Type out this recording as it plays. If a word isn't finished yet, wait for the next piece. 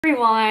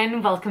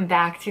Everyone, welcome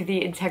back to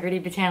the Integrity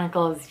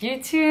Botanicals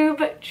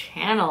YouTube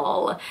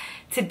channel.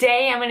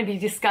 Today I'm going to be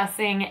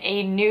discussing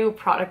a new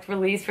product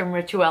release from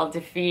Rituel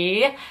de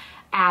Fille,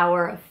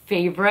 our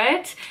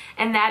favorite,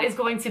 and that is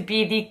going to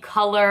be the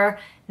Color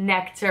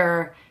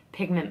Nectar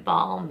Pigment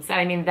Balms.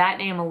 I mean, that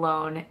name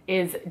alone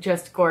is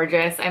just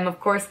gorgeous. I'm of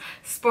course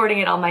sporting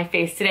it on my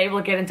face today.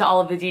 We'll get into all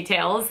of the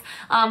details,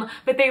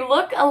 but they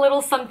look a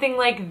little something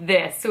like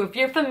this. So if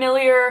you're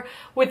familiar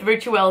with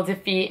Rituel de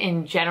Fille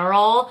in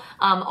general,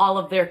 all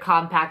of their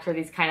compacts are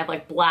these kind of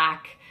like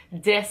black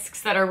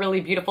discs that are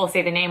really beautiful,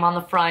 say the name on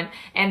the front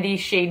and the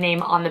shade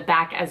name on the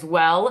back as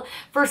well.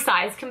 For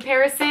size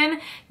comparison,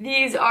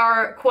 these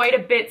are quite a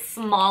bit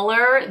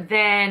smaller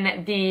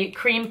than the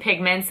cream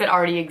pigments that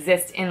already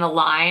exist in the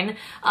line,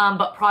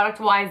 but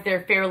product-wise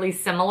they're fairly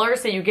similar.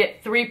 So you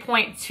get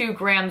 3.2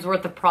 grams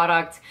worth of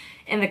product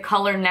in the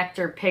Color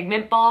Nectar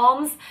Pigment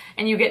Balms,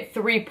 and you get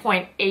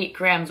 3.8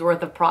 grams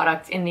worth of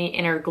product in the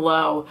Inner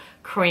Glow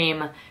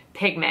Cream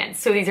Pigments.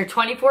 So these are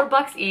 24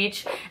 bucks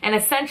each, and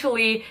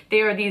essentially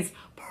they are these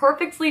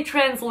perfectly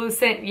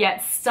translucent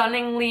yet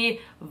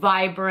stunningly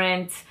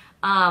vibrant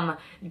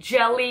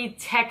jelly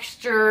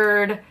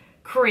textured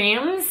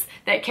creams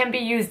that can be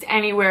used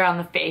anywhere on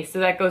the face. So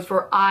that goes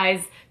for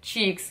eyes,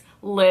 cheeks,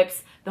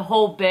 lips, the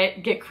whole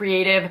bit. Get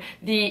creative.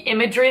 The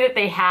imagery that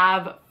they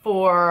have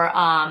for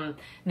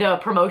the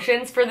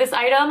promotions for this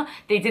item,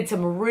 they did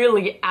some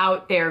really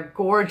out there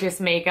gorgeous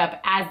makeup,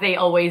 as they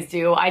always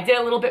do. I did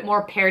a little bit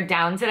more pared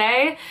down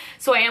today,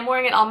 so I am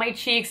wearing it on my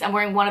cheeks. I'm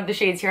wearing one of the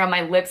shades here on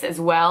my lips as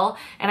well,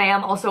 and I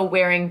am also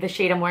wearing the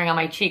shade I'm wearing on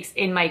my cheeks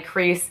in my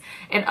crease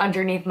and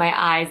underneath my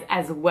eyes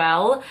as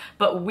well,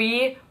 but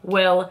we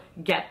will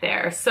get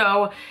there.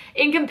 So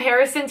in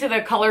comparison to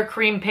the color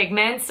cream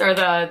pigments, or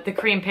the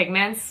cream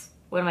pigments,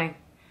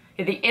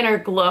 the Inner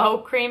Glow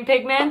cream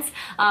pigments,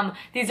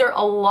 these are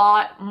a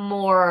lot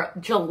more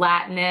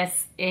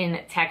gelatinous in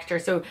texture.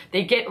 So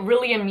they get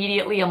really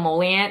immediately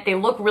emollient. They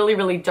look really,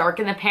 really dark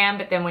in the pan,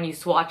 but then when you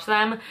swatch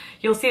them,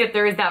 you'll see that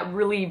there is that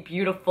really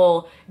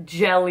beautiful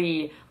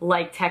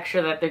jelly-like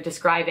texture that they're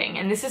describing.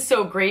 And this is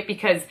so great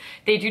because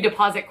they do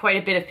deposit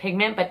quite a bit of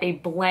pigment, but they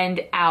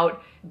blend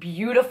out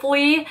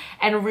beautifully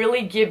and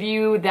really give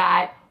you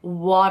that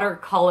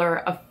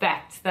watercolor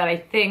effect that I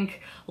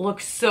think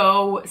looks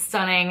so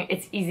stunning.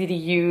 It's easy to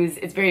use.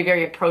 It's very,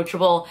 very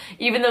approachable.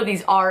 Even though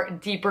these are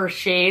deeper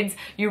shades,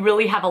 you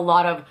really have a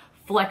lot of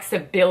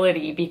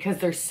flexibility because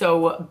they're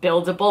so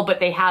buildable, but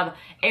they have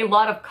a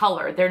lot of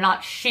color. They're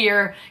not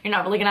sheer. You're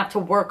not really gonna have to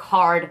work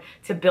hard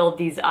to build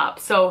these up.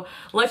 So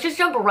let's just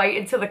jump right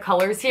into the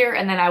colors here,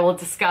 and then I will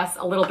discuss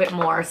a little bit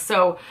more.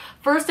 So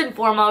first and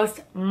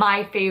foremost,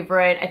 my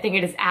favorite, I think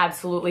it is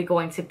absolutely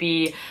going to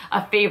be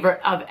a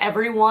favorite of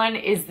everyone,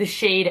 is the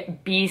shade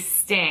Bee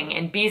Sting.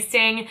 And Bee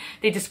Sting,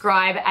 they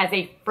describe as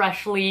a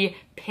freshly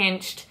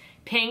pinched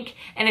pink,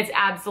 and it's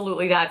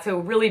absolutely that. So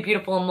really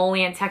beautiful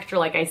emollient texture,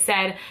 like I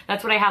said.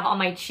 That's what I have on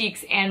my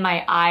cheeks and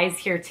my eyes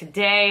here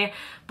today.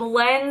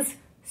 Blends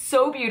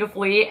so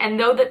beautifully, and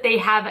though that they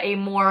have a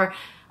more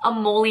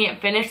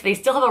emollient finish, they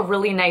still have a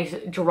really nice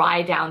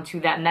dry down to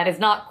them that is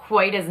not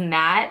quite as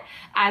matte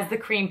as the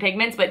cream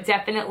pigments, but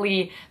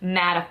definitely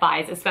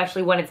mattifies,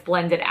 especially when it's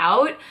blended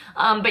out.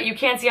 But you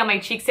can see on my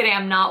cheeks today,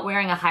 I'm not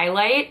wearing a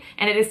highlight,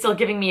 and it is still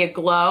giving me a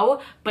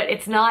glow, but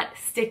it's not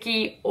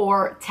sticky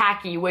or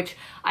tacky, which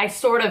I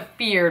sort of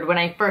feared when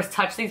I first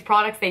touched these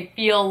products. They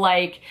feel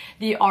like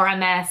the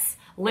RMS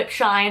lip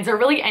shines, or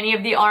really any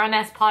of the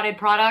RMS potted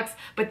products,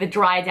 but the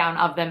dry down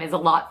of them is a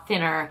lot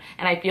thinner,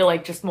 and I feel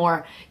like just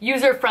more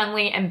user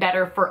friendly and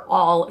better for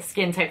all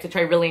skin types, which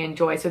I really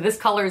enjoy. So this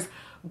color's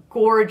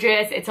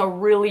gorgeous. It's a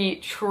really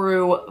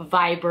true,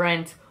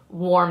 vibrant,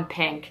 warm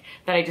pink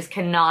that I just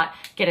cannot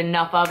get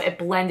enough of. It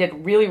blended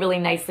really, really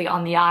nicely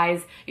on the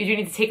eyes. You do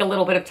need to take a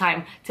little bit of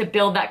time to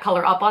build that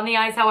color up on the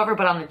eyes, however,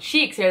 but on the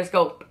cheeks, you just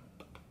go,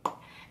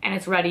 and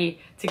it's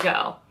ready to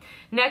go.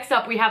 Next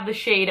up, we have the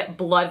shade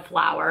Blood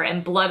Flower,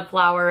 and Blood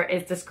Flower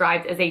is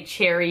described as a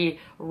cherry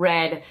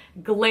red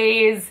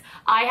glaze.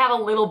 I have a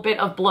little bit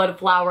of Blood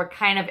Flower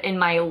kind of in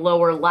my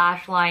lower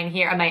lash line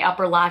here, my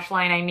upper lash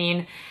line, I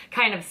mean,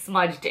 kind of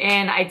smudged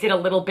in. I did a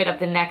little bit of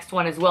the next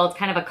one as well. It's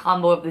kind of a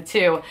combo of the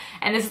two.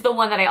 And this is the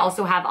one that I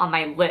also have on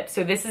my lips.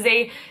 So this is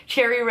a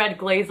cherry red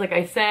glaze, like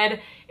I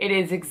said. It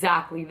is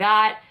exactly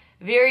that.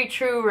 Very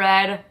true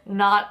red,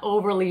 not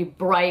overly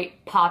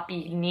bright,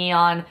 poppy,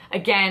 neon.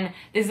 Again,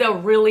 this is a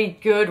really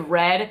good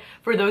red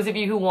for those of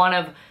you who want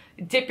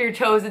to dip your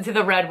toes into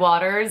the red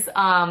waters,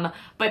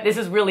 but this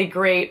is really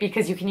great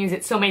because you can use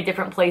it so many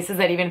different places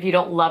that even if you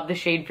don't love the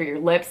shade for your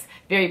lips,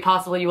 very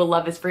possible you will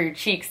love this for your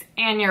cheeks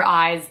and your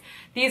eyes.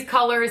 These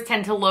colors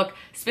tend to look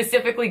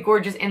specifically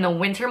gorgeous in the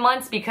winter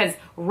months because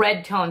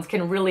red tones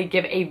can really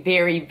give a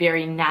very,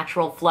 very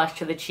natural flush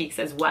to the cheeks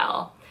as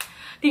well.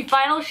 The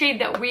final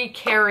shade that we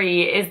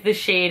carry is the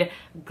shade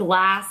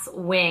Glass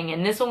Wing.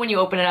 And this one, when you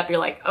open it up, you're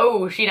like,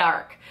 oh, she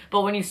dark.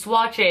 But when you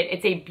swatch it,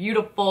 it's a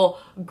beautiful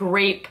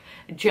grape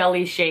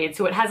jelly shade.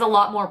 So it has a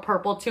lot more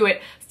purple to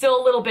it,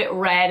 still a little bit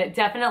red,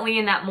 definitely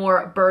in that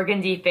more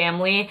burgundy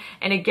family.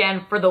 And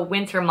again, for the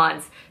winter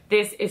months,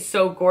 this is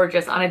so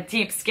gorgeous on a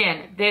deep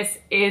skin. This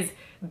is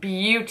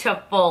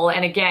beautiful.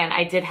 And again,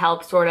 I did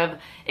help sort of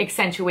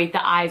accentuate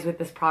the eyes with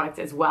this product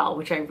as well,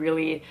 which I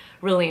really,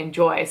 really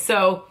enjoy.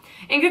 So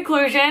in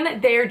conclusion,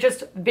 they're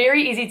just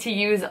very easy to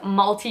use,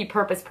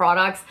 multi-purpose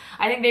products.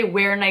 I think they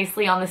wear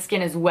nicely on the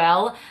skin as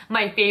well.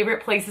 My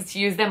favorite places to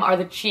use them are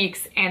the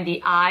cheeks and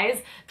the eyes.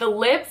 The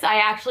lips, I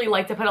actually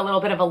like to put a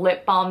little bit of a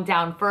lip balm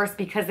down first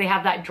because they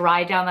have that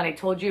dry down that I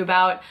told you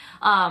about.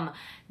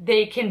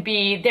 They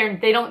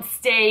don't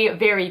stay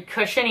very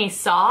cushiony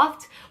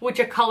soft, which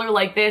a color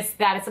like this,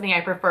 that is something I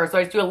prefer. So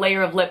I just do a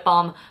layer of lip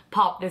balm,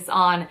 pop this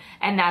on,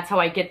 and that's how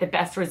I get the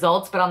best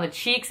results. But on the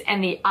cheeks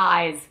and the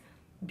eyes,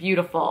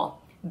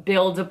 beautiful,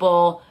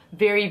 buildable,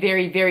 very,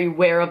 very, very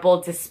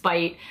wearable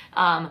despite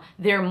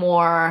their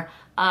more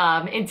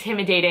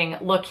intimidating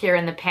look here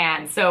in the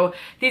pan. So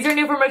these are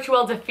new from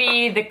Rituel de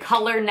Fille, the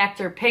color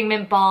Nectar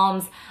Pigment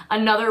Balms,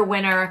 another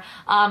winner.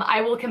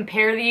 I will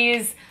compare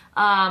these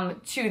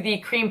to the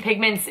cream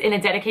pigments in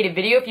a dedicated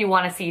video if you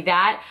want to see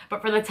that,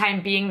 but for the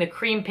time being, the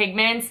cream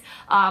pigments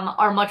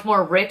are much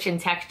more rich in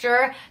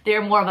texture.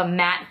 They're more of a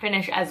matte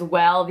finish as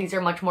well. These are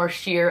much more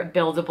sheer,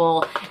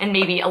 buildable, and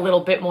maybe a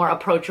little bit more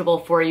approachable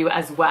for you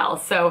as well.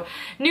 So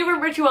new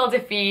from Rituel de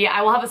Fille.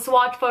 I will have a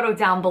swatch photo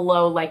down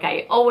below like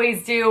I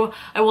always do.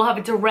 I will have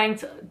a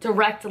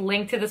direct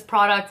link to this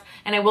product,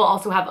 and I will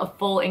also have a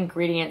full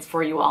ingredients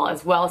for you all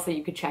as well, so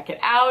you could check it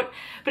out.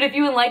 But if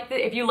you like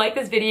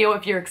this video,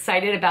 if you're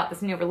excited about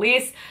this new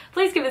release,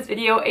 please give this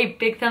video a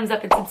big thumbs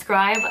up and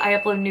subscribe. I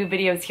upload new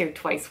videos here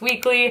twice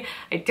weekly.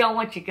 I don't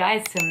want you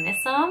guys to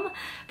miss them.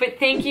 But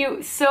thank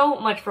you so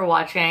much for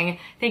watching.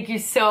 Thank you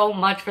so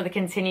much for the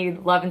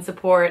continued love and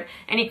support.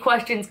 Any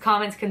questions,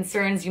 comments,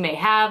 concerns you may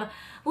have,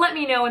 let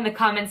me know in the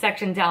comment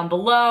section down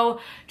below.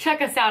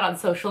 Check us out on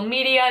social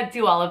media,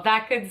 do all of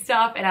that good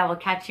stuff, and I will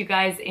catch you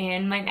guys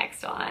in my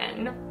next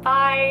one.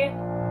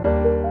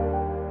 Bye!